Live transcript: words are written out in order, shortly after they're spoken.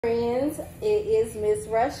friends. It is Miss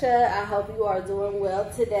Russia. I hope you are doing well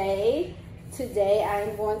today. Today I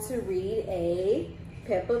am going to read a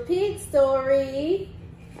Peppa Pig story.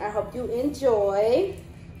 I hope you enjoy.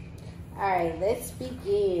 All right, let's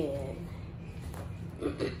begin.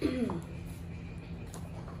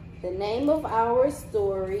 The name of our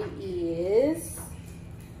story is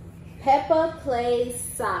Peppa Plays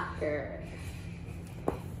Soccer.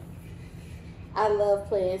 I love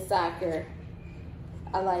playing soccer.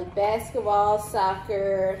 I like basketball,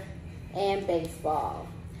 soccer, and baseball.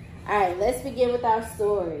 All right, let's begin with our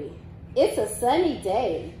story. It's a sunny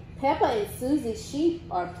day. Peppa and Susie Sheep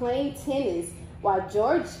are playing tennis while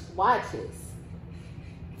George watches.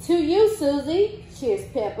 To you, Susie, cheers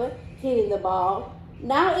Peppa, hitting the ball.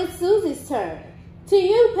 Now it's Susie's turn. To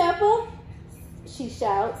you, Peppa, she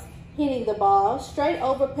shouts, hitting the ball straight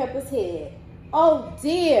over Peppa's head. Oh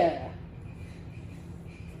dear.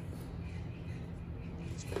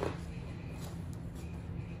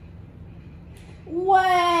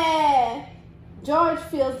 Wah! George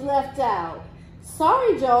feels left out.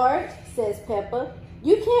 Sorry, George, says Peppa.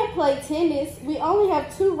 You can't play tennis. We only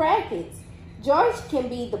have 2 rackets. George can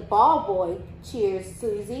be the ball boy, cheers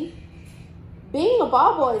Susie. Being a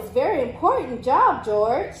ball boy is a very important job,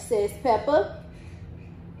 George, says Peppa.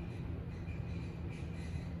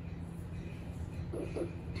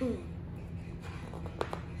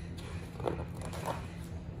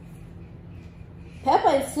 Peppa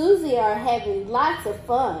and Susie are having lots of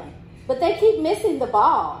fun, but they keep missing the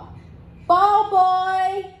ball. Ball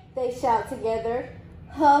boy, they shout together,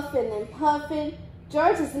 huffing and puffing.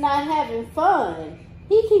 George is not having fun.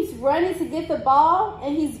 He keeps running to get the ball,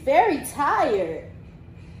 and he's very tired.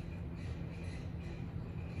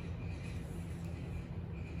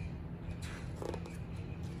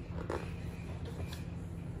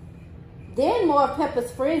 Then more of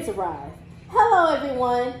Peppa's friends arrive. Hello,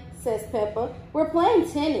 everyone, says Peppa. We're playing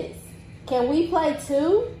tennis. Can we play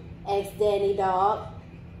too? Asks Danny Dog.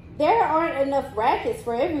 There aren't enough rackets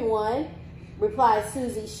for everyone, replies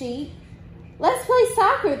Susie Sheep. Let's play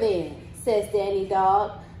soccer then, says Danny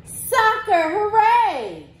Dog. Soccer,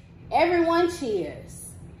 hooray! Everyone cheers.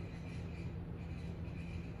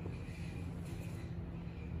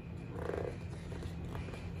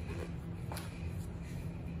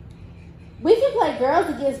 We can play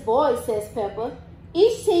girls against boys, says Peppa.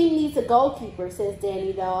 Each team needs a goalkeeper, says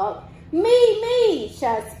Danny Dog. Me,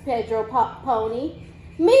 shouts Pedro Pony.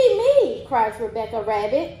 Me, cries Rebecca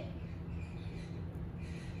Rabbit.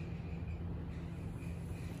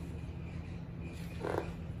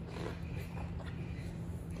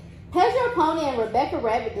 Pedro Pony and Rebecca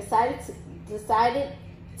Rabbit decided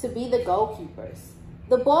to be the goalkeepers.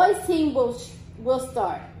 The boys' team will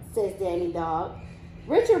start, says Danny Dog.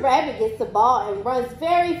 Richard Rabbit gets the ball and runs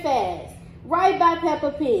very fast, right by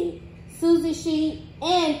Peppa Pig, Susie Sheep,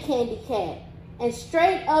 and Candy Cat, and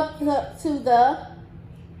straight up to the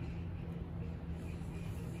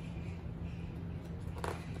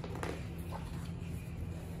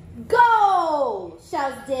goal!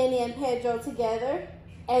 Shouts Danny and Pedro together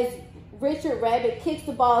as Richard Rabbit kicks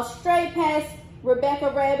the ball straight past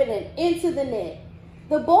Rebecca Rabbit and into the net.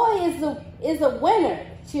 The boy is a winner,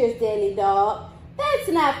 cheers Danny Dog. That's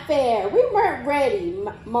not fair. We weren't ready,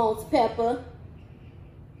 moans Peppa.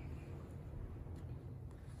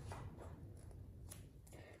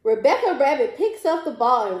 Rebecca Rabbit picks up the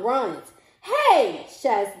ball and runs. Hey,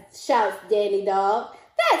 shouts Danny Dog.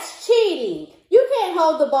 That's cheating. You can't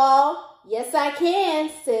hold the ball. Yes, I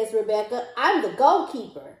can, says Rebecca. I'm the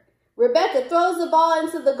goalkeeper. Rebecca throws the ball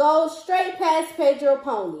into the goal straight past Pedro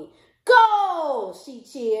Pony. Goal, she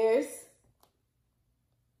cheers.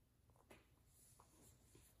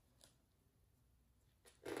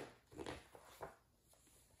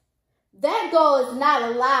 That goal is not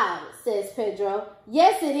allowed, says Pedro.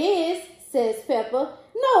 Yes, it is, says Peppa.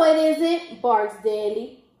 No, it isn't, barks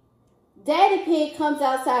Danny. Daddy Pig comes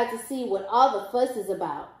outside to see what all the fuss is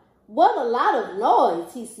about. What a lot of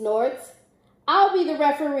noise, he snorts. I'll be the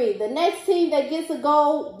referee. The next team that gets a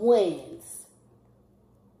goal wins.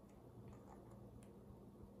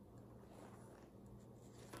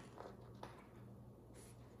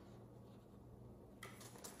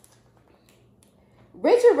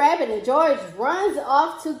 Richard Rabbit and George runs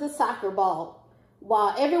off to the soccer ball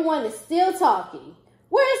while everyone is still talking.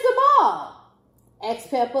 Where's the ball? Asks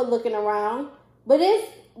Peppa, looking around. But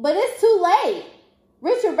it's too late.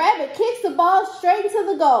 Richard Rabbit kicks the ball straight into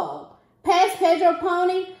the goal. Past Pedro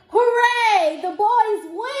Pony. Hooray! The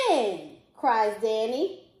boys win! Cries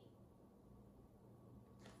Danny.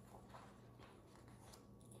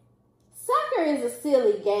 Soccer is a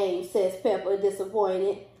silly game, says Peppa,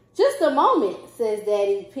 disappointed. Just a moment, says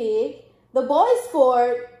Daddy Pig. The boys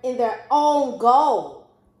scored in their own goal.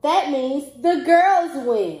 That means the girls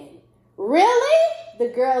win. Really? The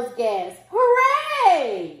girls gasp.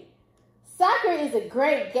 Hooray! Soccer is a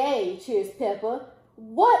great game, cheers Peppa.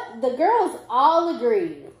 What? The girls all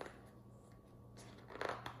agree.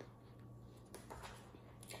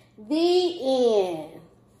 The end.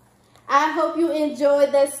 I hope you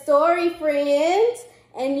enjoyed that story, friends.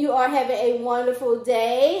 And you are having a wonderful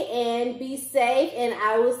day. And be safe. And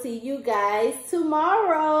I will see you guys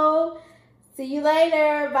tomorrow. See you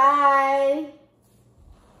later. Bye.